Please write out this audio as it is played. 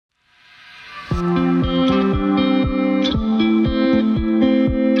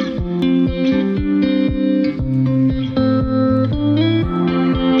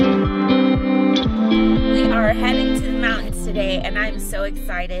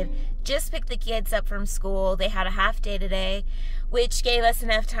excited. Just picked the kids up from school. They had a half day today, which gave us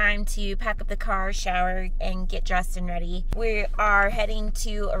enough time to pack up the car, shower, and get dressed and ready. We are heading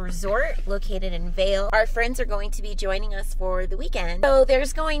to a resort located in Vail. Our friends are going to be joining us for the weekend. So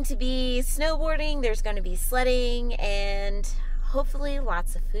there's going to be snowboarding, there's going to be sledding, and hopefully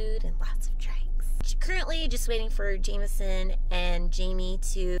lots of food and lots of drinks. Currently just waiting for Jameson and Jamie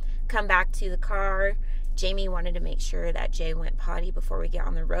to come back to the car. Jamie wanted to make sure that Jay went potty before we get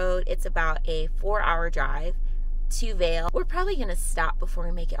on the road. It's about a 4-hour drive to Vail. We're probably gonna stop before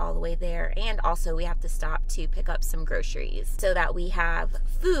we make it all the way there, and also we have to stop to pick up some groceries so that we have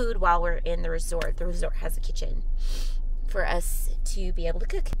food while we're in the resort. The resort has a kitchen for us to be able to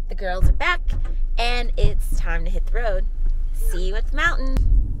cook. The girls are back and it's time to hit the road. See you at the mountain.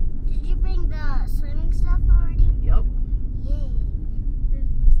 Did you bring the swimming stuff already? Yep. Yay. Here's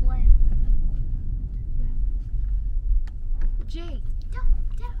the slime. Jake. Don't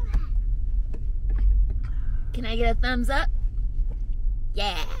do that. Can I get a thumbs up?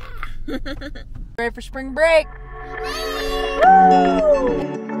 Yeah. Ready for spring break?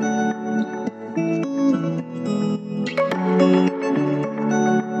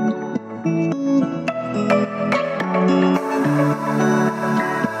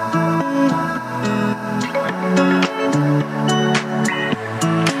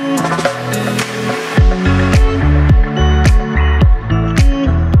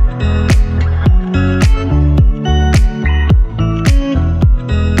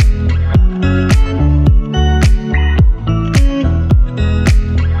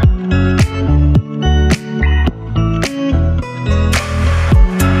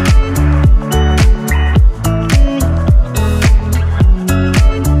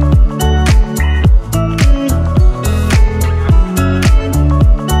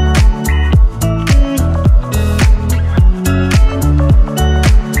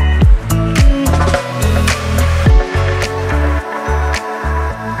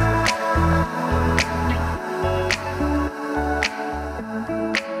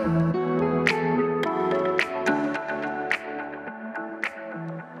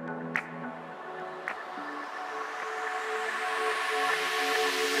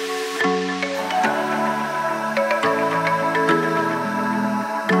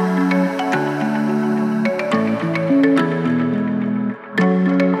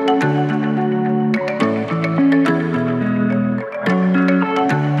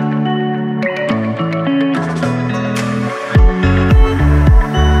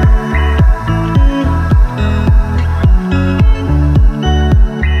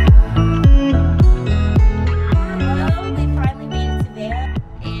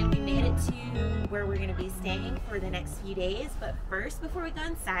 Before we go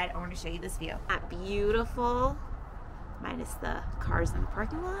inside, I want to show you this view. That beautiful, minus the cars in the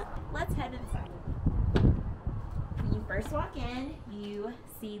parking lot. Let's head inside. When you first walk in, you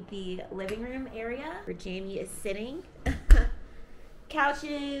see the living room area where Jamie is sitting.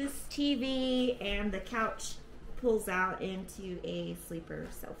 Couches, TV, and the couch pulls out into a sleeper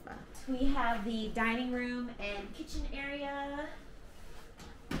sofa. We have the dining room and kitchen area,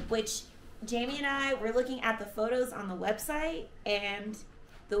 which Jamie and I were looking at the photos on the website, and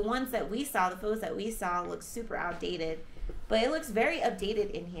the ones that we saw, the photos that we saw, look super outdated, but it looks very updated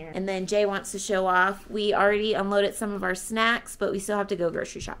in here. And then Jay wants to show off. We already unloaded some of our snacks, but we still have to go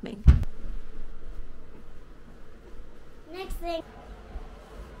grocery shopping. Next thing.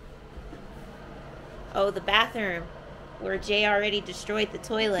 Oh, the bathroom, where Jay already destroyed the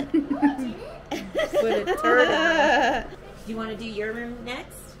toilet. Put a turd in there. Do you want to do your room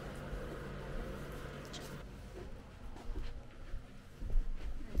next?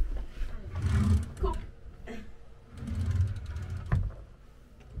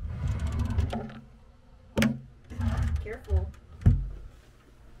 Careful.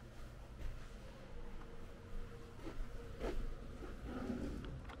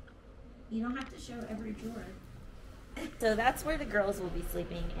 You don't have to show every drawer. So that's where the girls will be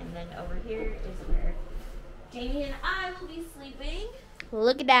sleeping, and then over here is where Jamie and I will be sleeping.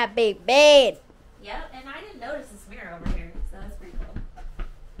 Look at that big bed. Yep, and I didn't notice this mirror over here, so that's pretty cool.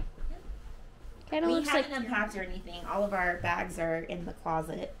 Kind of We looks haven't like unpacked or anything. All of our bags are in the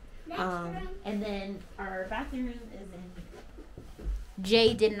closet. And then our bathroom is in.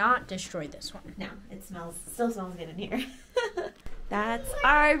 Jay did not destroy this one. No, it still smells good in here. That's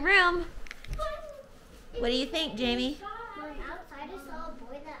our room. What do you think, Jamie? When outside I saw a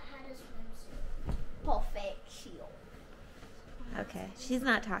boy that had a swimsuit. Perfection. Okay, she's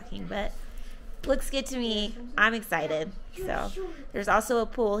not talking, but looks good to me. I'm excited. So there's also a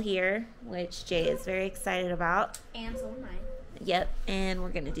pool here, which Jay is very excited about. And so am I. Yep, and we're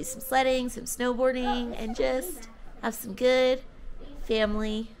gonna do some sledding, some snowboarding, and just have some good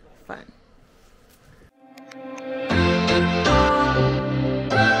family fun.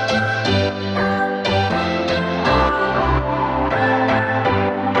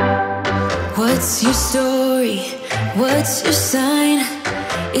 What's your story? What's your sign?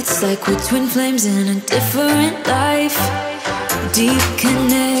 It's like we're twin flames in a different life. Deep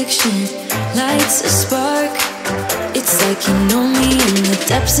connection lights a spark. It's like you know me in the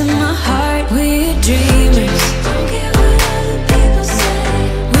depths of my heart. We're dreamers, don't care what other people say.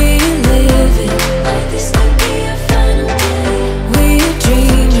 We're living like this could be our final day. We're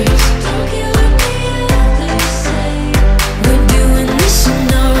dreamers, don't care what the others say. We're doing this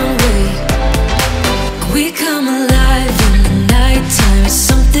in our own way. We come alive in the nighttime. It's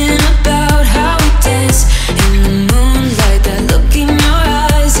something about how we dance in the moonlight. That look in your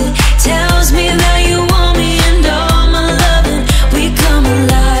eyes, it tells me that you want me and all my loving. We come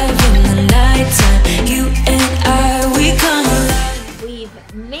alive in the nighttime. You and I, we come alive. We've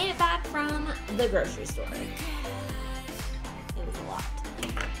made it back from the grocery store. It was a lot.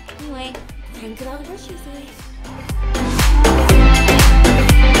 Anyway, time to get all the groceries away.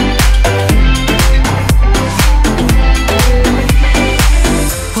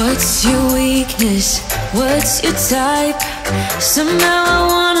 What's your weakness? What's your type? Somehow I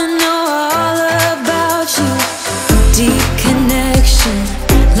wanna know all about you. Deep connection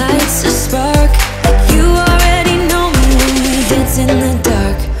lights a spark. You already know me when we dance in the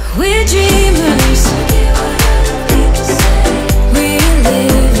dark. We're dreamers. We're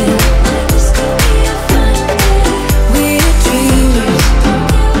living. We're dreamers.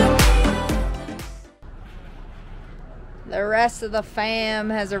 The rest of the fam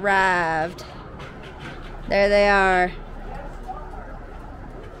has arrived. There they are.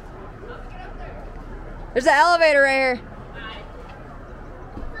 There's an elevator right here.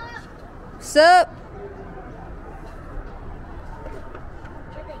 Sup?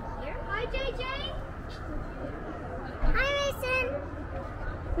 Are they here? Hi, JJ. Hi, Mason.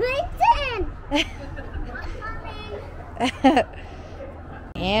 Mason.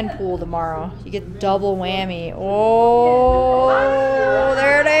 And pool tomorrow. You get double whammy. Oh,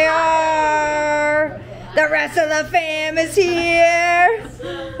 there they are. The rest of the fam is here.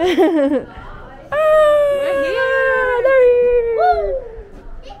 They're here.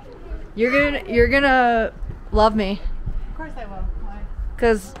 You're gonna love me. Of course I will. Why?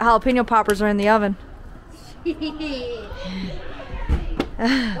 Cause jalapeno poppers are in the oven.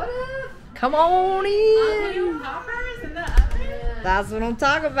 Come on in. Poppers in the oven? That's what I'm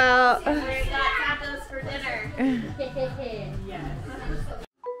talking about. We got tacos for dinner. Yes.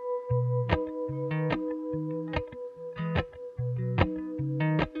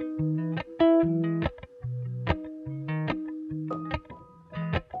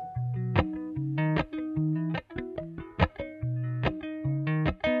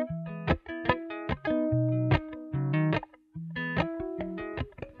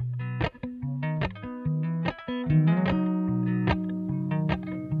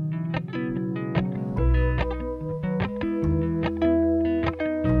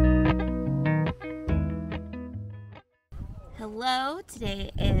 Hello,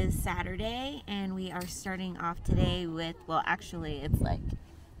 today is Saturday and we are starting off today with, well actually it's like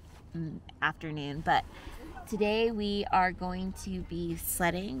afternoon, but today we are going to be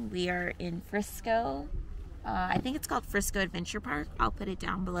sledding. We are in Frisco. I think it's called Frisco Adventure Park. I'll put it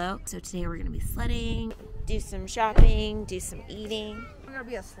down below. So today we're going to be sledding, do some shopping, do some eating. I'm gonna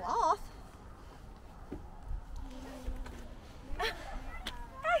be a sloth.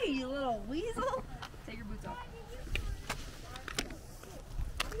 Hey, you little weasel. Take your boots off.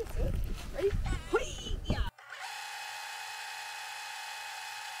 Ready? Whee! Yeah.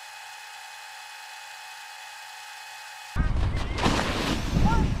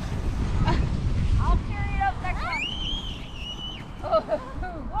 I'll carry it up next time.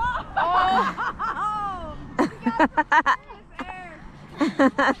 Oh!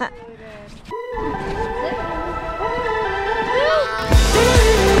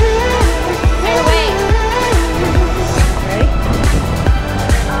 Hey, wait.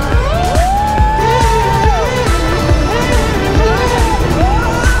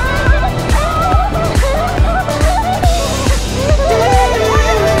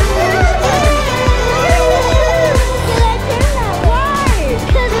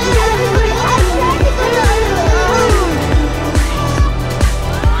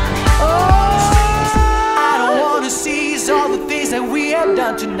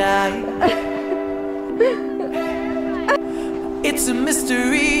 Tonight. It's a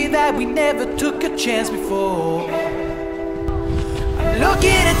mystery that we never took a chance before.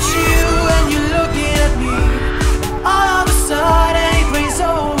 looking at you and you're looking at me. All of a sudden it rains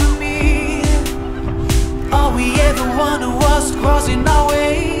over me. All we ever wanted was crossing our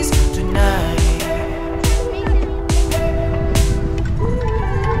ways tonight.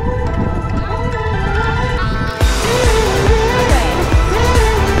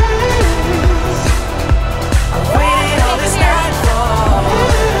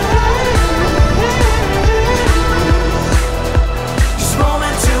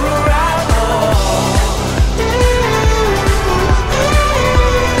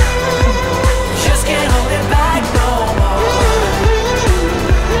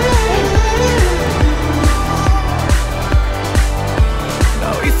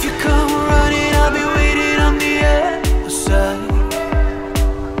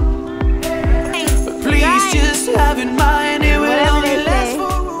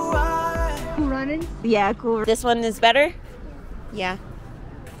 Yeah, cool. This one is better? Yeah.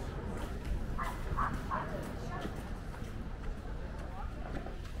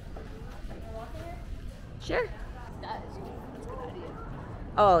 Sure.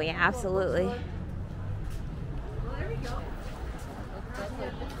 Oh, yeah, absolutely. Well, there we go.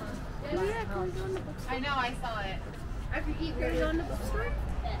 Yeah, can we go in the bookstore? I know, I saw it. After you eat, we're going to the bookstore?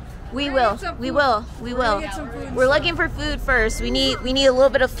 We will. We will. We will. We're looking for food first. We need a little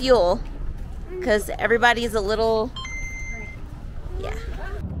bit of fuel because everybody's a little. Yeah.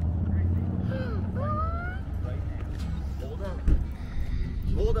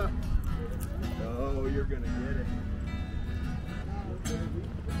 Hold up. Oh, you're gonna get it.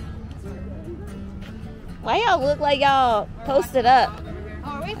 Why y'all look like y'all posted up?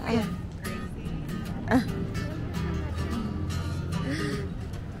 Oh, wait for you.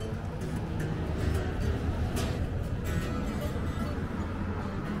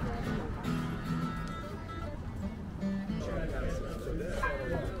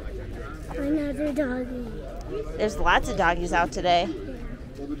 Another doggy. There's lots of doggies out today.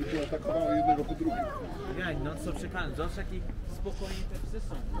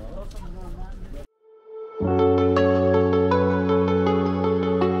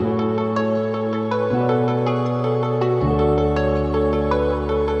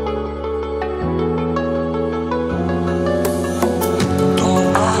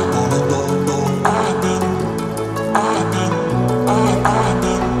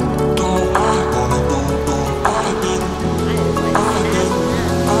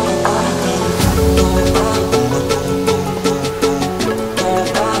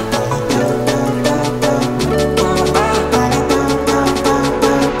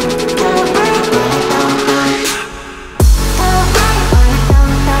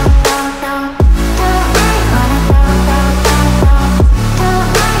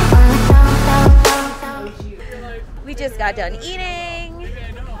 Got done eating.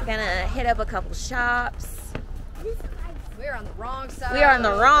 We're gonna hit up a couple shops. We're on the wrong side. We are on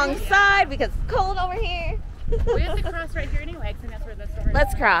the wrong side because it's cold over here. We have to cross right here anyway, because that's where the store is.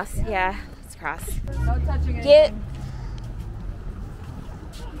 Let's cross. Yeah, let's cross. No touching it. Get.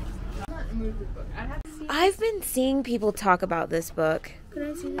 I've been seeing people talk about this book. Could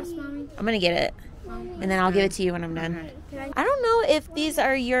I see this, Mommy? I'm gonna get it, and then I'll give it to you when I'm done. I don't know if these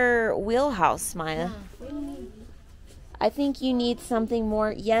are your wheelhouse, Maya. I think you need something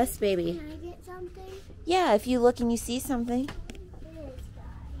more. Yes, baby. Can I get something? Yeah, if you look and you see something.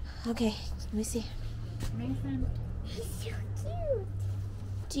 Okay, let me see. Mason. He's so cute.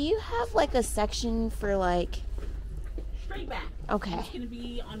 Do you have like a section for like... Straight back. Okay. It's going to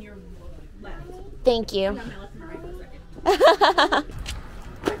be on your left. Thank you. On my left and right for a second.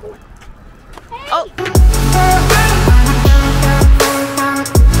 Oh!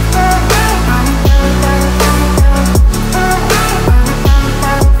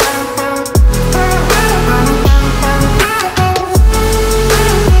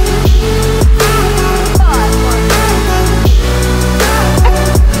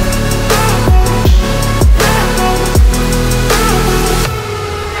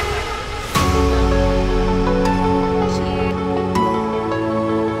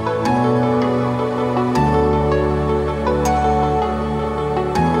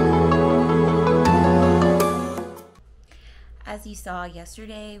 As you saw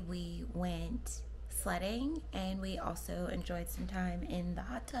yesterday, we went sledding and we also enjoyed some time in the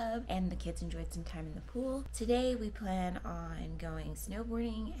hot tub and the kids enjoyed some time in the pool. Today we plan on going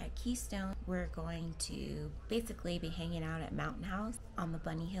snowboarding at Keystone. We're going to basically be hanging out at Mountain House on the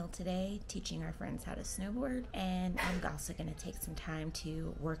Bunny Hill today, teaching our friends how to snowboard, and I'm also going to take some time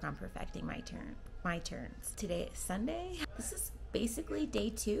to work on perfecting my turns. Today is Sunday. This is basically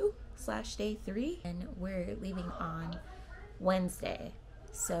day 2/day 3 and we're leaving on Wednesday.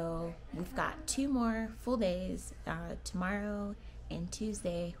 So we've got 2 more full days. Tomorrow and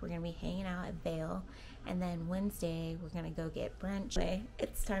Tuesday we're gonna be hanging out at Vail, and then Wednesday we're gonna go get brunch.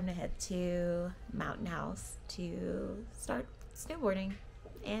 It's time to head to Mountain House to start snowboarding.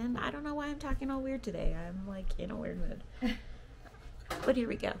 And I don't know why I'm talking all weird today. I'm like in a weird mood. But here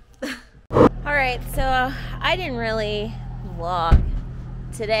we go. Alright, so I didn't really vlog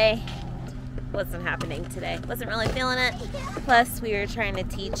today. Wasn't happening today. Wasn't really feeling it. Plus we were trying to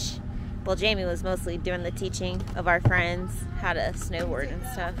teach, well, Jamie was mostly doing the teaching of our friends how to snowboard and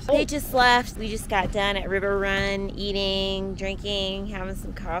stuff. They just left. We just got done at River Run, eating, drinking, having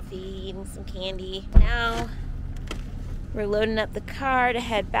some coffee, eating some candy. Now we're loading up the car to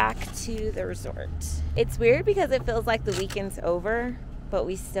head back to the resort. It's weird because it feels like the weekend's over, but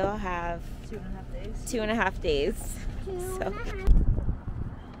we still have 2.5 days. So.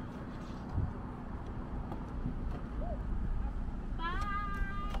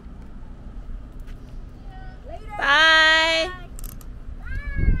 Bye.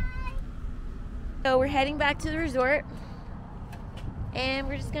 So we're heading back to the resort, and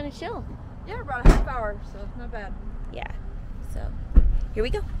we're just gonna chill. Yeah, about a half hour, so not bad. Yeah. So here we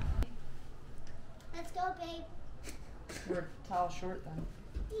go. Let's go, babe. We're tall short then.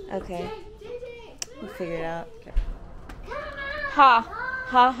 Okay. We'll figure it out. Okay. Come on. Ha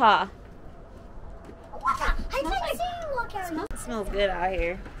ha ha. I didn't see you walk out. It smells good out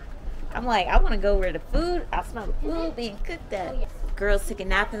here. I'm like, I want to go where the food, I smell the food being cooked at. Girls took a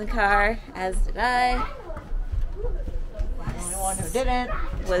nap in the car, as did I. The only one who didn't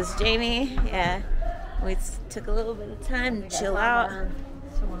was Jamie. Yeah. We took a little bit of time to chill out.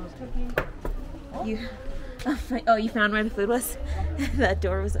 Someone was cooking. Oh, you found where the food was? That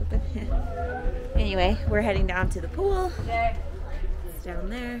door was open. Anyway, we're heading down to the pool. It's down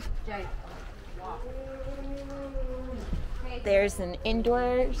there. There's an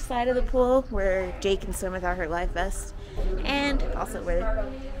indoor side of the pool where Jake can swim without her life vest, and also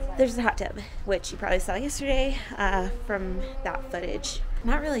where there's a hot tub, which you probably saw yesterday from that footage.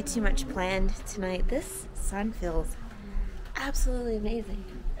 Not really too much planned tonight. This sun feels absolutely amazing.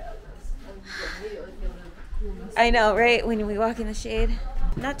 I know, right? When we walk in the shade.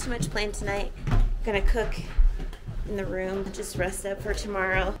 Not too much planned tonight. Gonna cook in the room, just rest up for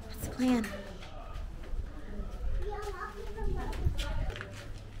tomorrow. That's the plan.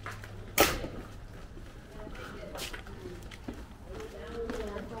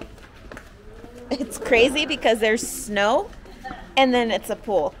 It's crazy because there's snow and then it's a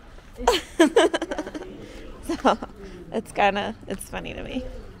pool. So it's funny to me.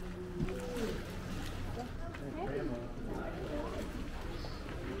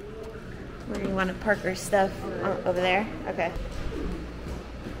 Where do you want to park our stuff? Oh, over there? Okay.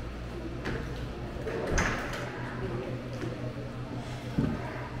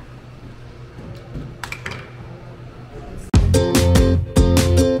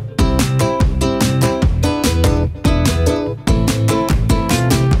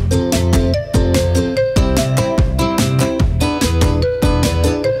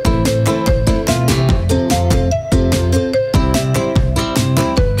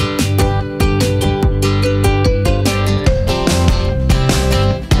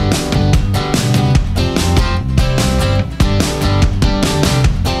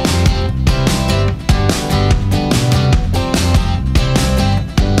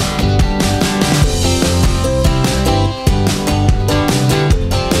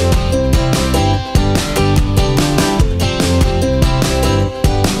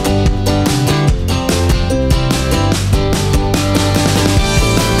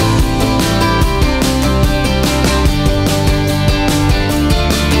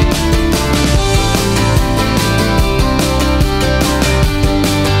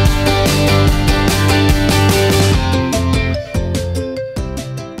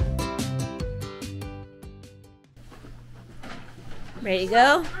 Ready to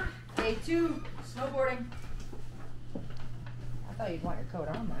go? Day 2, snowboarding. I thought you'd want your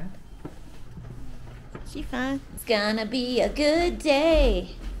coat on there. She fine. It's gonna be a good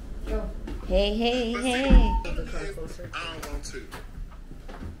day. Go. Hey, hey, hey. Move the car closer.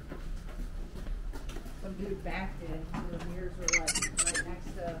 Some dude backed in. The mirrors were like right next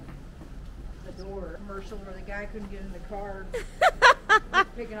to the door. Commercial where the guy couldn't get in the car.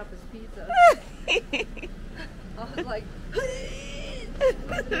 Picking up his pizza. I was like,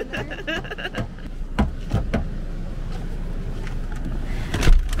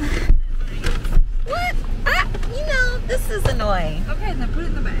 what? You know, this is annoying. okay, then put it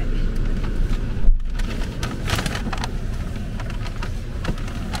in the bag.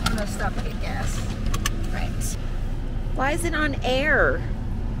 I'm gonna stop to get gas. Right. Why is it on air?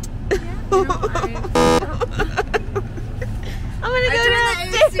 I'm gonna go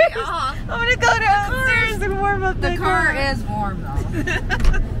downstairs. I'm gonna go downstairs and warm up The car is warm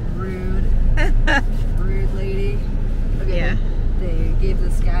though. Rude. Rude lady. Okay, Yeah. They gave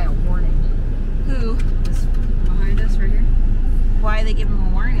this guy a warning. Who? This behind us right here. Why they give him a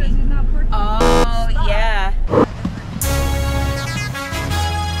Because warning? he's not parking. Oh, yeah.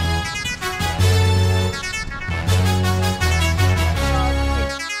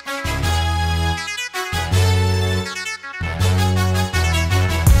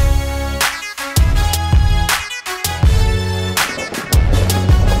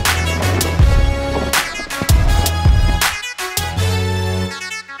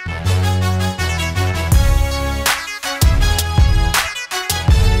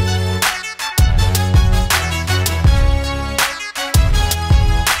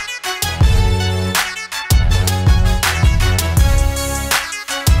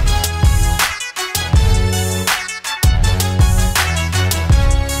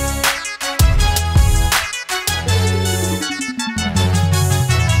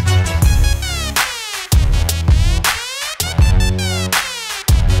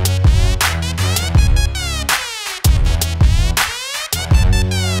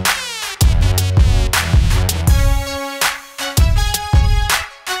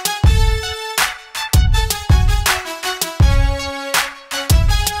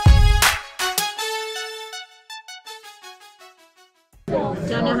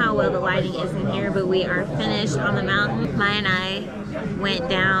 Don't know how well the lighting is in here, but we are finished on the mountain. Maya and I went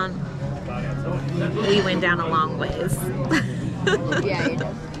down. We went down a long ways. Yeah, you did.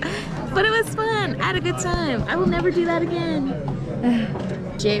 But it was fun. I had a good time. I will never do that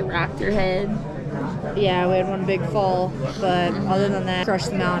again. Jay rocked her head. Yeah, we had one big fall, but other than that, crushed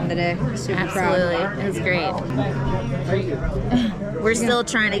the mountain today. Super Absolutely. proud. It was great. We're still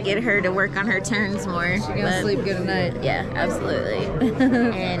trying to get her to work on her turns more. She's gonna but- sleep good at night. Yeah, absolutely.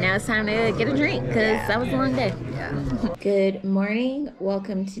 And now it's time to get a drink because that was a long day. Yeah. Good morning.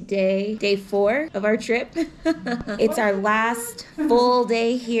 Welcome to day 4 of our trip. It's our last full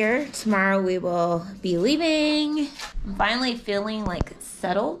day here. Tomorrow we will be leaving. I'm finally feeling like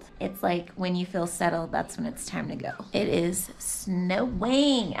settled. It's like when you feel settled, that's when it's time to go. It is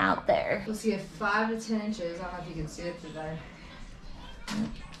snowing out there. We'll see 5 to 10 inches. I don't know if you can see it today.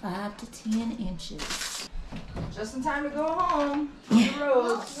 5 to 10 inches. Just in time to go home. On the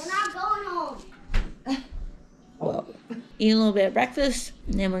road. We're not going home. Whoa. Eat a little bit of breakfast,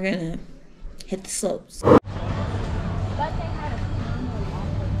 and then we're gonna hit the slopes. But they had a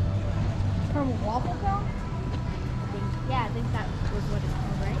From Waffle Town? yeah, I think that was what it's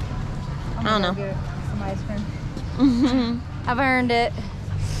called, right? I don't know. Get some ice cream. Mm-hmm. I've earned it.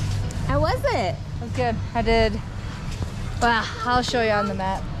 How was it? It was good. I did. Well, I'll show you on the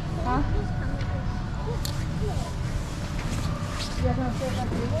map. Huh? You guys want to sit at that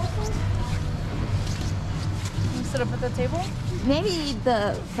table? You sit up at the table? Maybe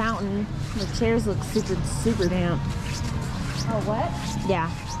the fountain, the chairs look super damp. Oh, what? Yeah,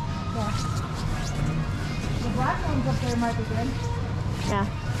 The black ones up there might be good. yeah.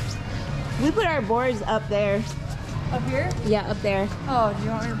 We put our boards up there. Up here? Yeah, up there. Oh, do you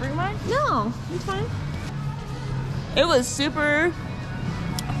want me to bring mine? No, it's fine. It was super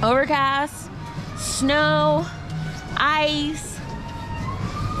overcast, snow, ice.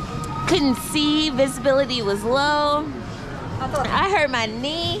 Couldn't see, visibility was low. I hurt my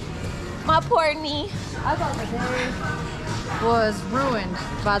knee, my poor knee. I thought the day was ruined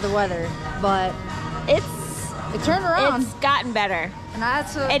by the weather, but it turned around. It's gotten better. And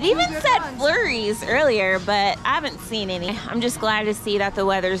that's It even said flurries earlier, but I haven't seen any. I'm just glad to see that the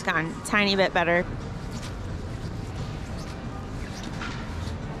weather's gotten a tiny bit better.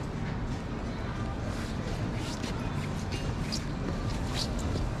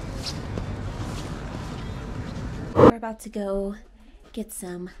 We're about to go get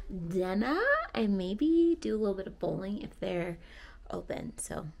some dinner and maybe do a little bit of bowling if they're open.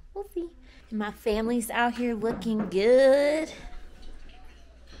 So we'll see. And my family's out here looking good.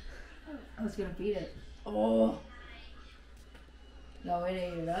 I was gonna feed it. Oh. No, it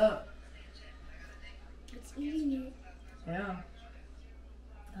ate it up. It's eating it. Yeah.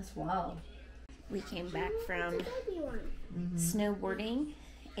 That's wild. We came back from Baby one. snowboarding,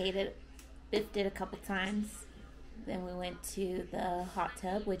 biffed it a couple times. Then we went to the hot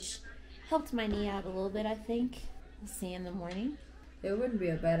tub, which helped my knee out a little bit, I think. We'll see in the morning. It wouldn't be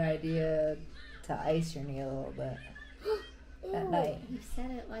a bad idea to ice your knee a little bit at night. You've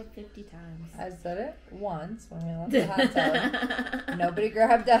said it like 50 times. I said it once when we left the hot tub. Nobody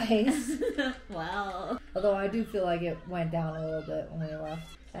grabbed ice. Well, Although I do feel like it went down a little bit when we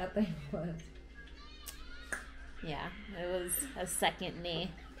left. That thing was. Yeah, it was a second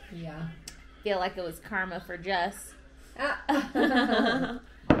knee. Yeah. Feel like it was karma for Jess. Are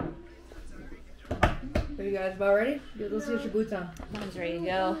you guys about ready? Let's get your boots on. Mom's ready to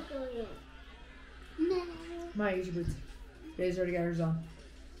go. Maya, use your boots. Jay's already got hers on.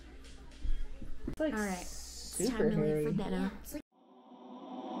 It's like All right. super Time to leave hairy. for dinner.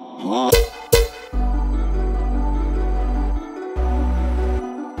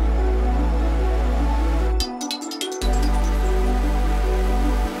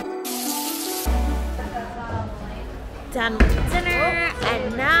 Done with dinner,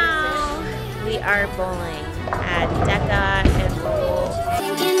 and now we are bowling at Decca Bol.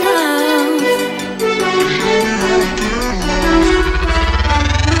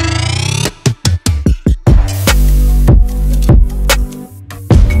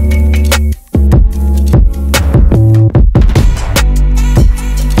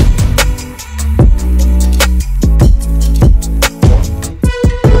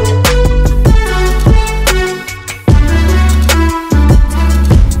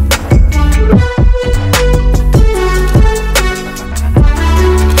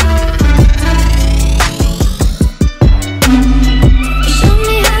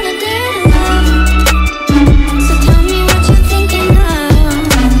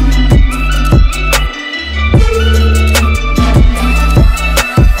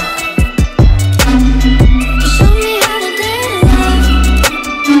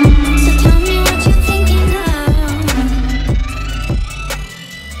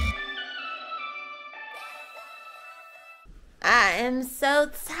 I am so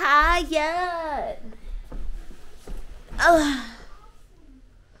tired. Ugh.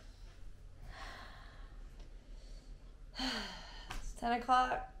 It's 10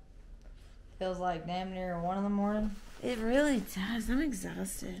 o'clock. Feels like damn near 1 in the morning. It really does. I'm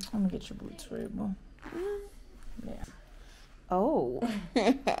exhausted. I'm gonna get your boots for you, Mom. Yeah. Oh.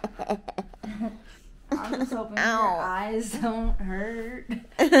 I'm just hoping Ow. your eyes don't hurt in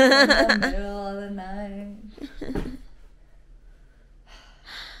the middle of the night. I'm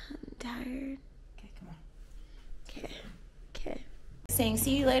tired. Okay, come on. Okay. Saying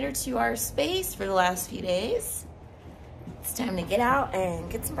see you later to our space for the last few days. It's time to get out and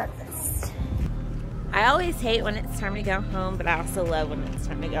get some breakfast. I always hate when it's time to go home, but I also love when it's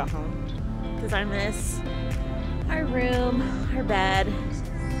time to go home. Because I miss our room, our bed.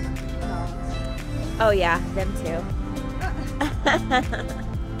 Oh yeah, them too.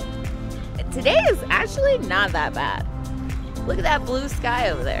 Today is actually not that bad. Look at that blue sky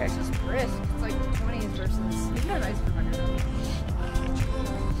over there. It's just brisk. It's like 20s versus. It's kind of nice for 100.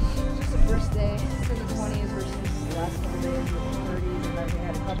 It's just a brisk day. It's in the 20s versus the last couple of days with the 30s, and then we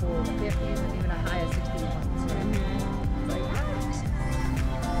had a couple of 50s and even a high of 60 once. Right? It's like,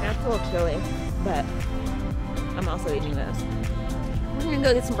 That's a little chilly, but I'm also eating those. We're gonna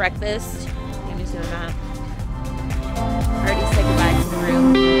go get some breakfast. Maybe soon that. Already say goodbye to the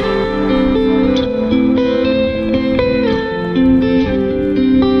room.